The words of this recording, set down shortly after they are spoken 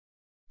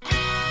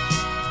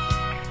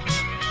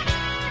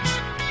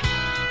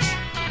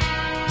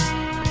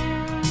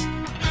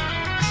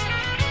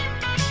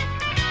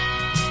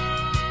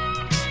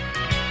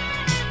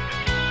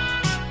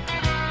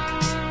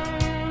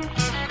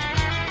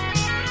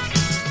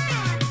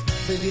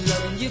Baby,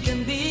 loving you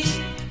can be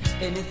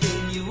anything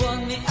you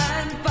want me,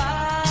 I'm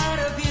part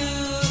of you.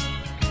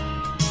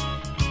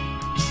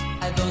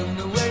 I don't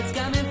know where it's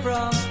coming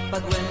from,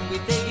 but when we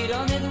take it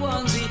on it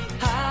won't be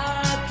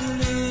hard to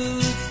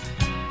lose.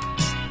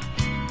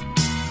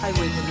 I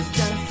wait for this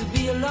chance to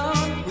be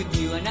alone with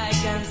you, and I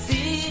can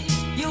see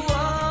you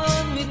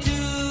want me to.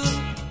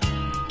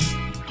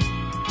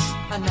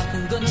 And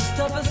nothing's gonna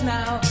stop us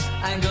now.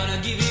 I'm gonna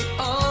give you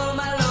all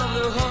my love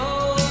the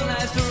whole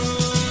night through.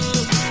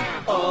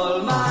 All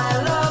my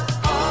love,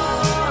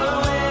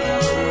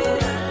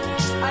 always.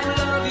 I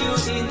love you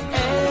in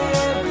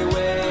every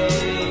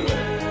way,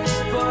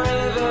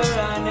 forever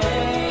and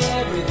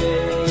every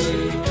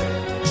day.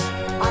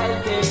 I'll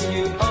take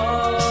you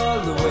all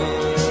the way.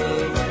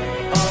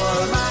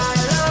 All my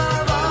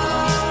love,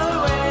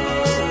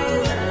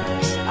 always.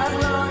 As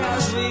long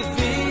as we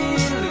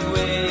feel this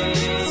way,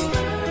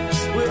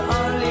 we're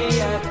only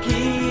a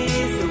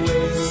kiss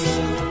away,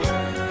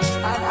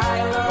 and I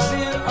love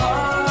you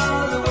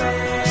all the way.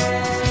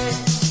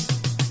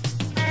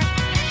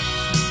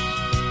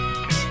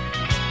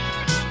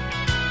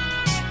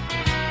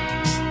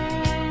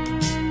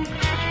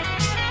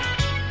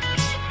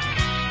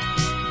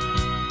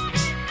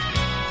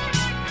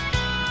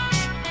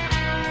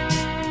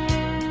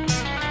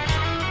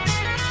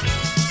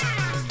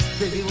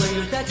 Baby, when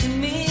you're touching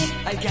me,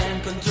 I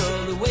can't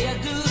control the way I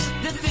do.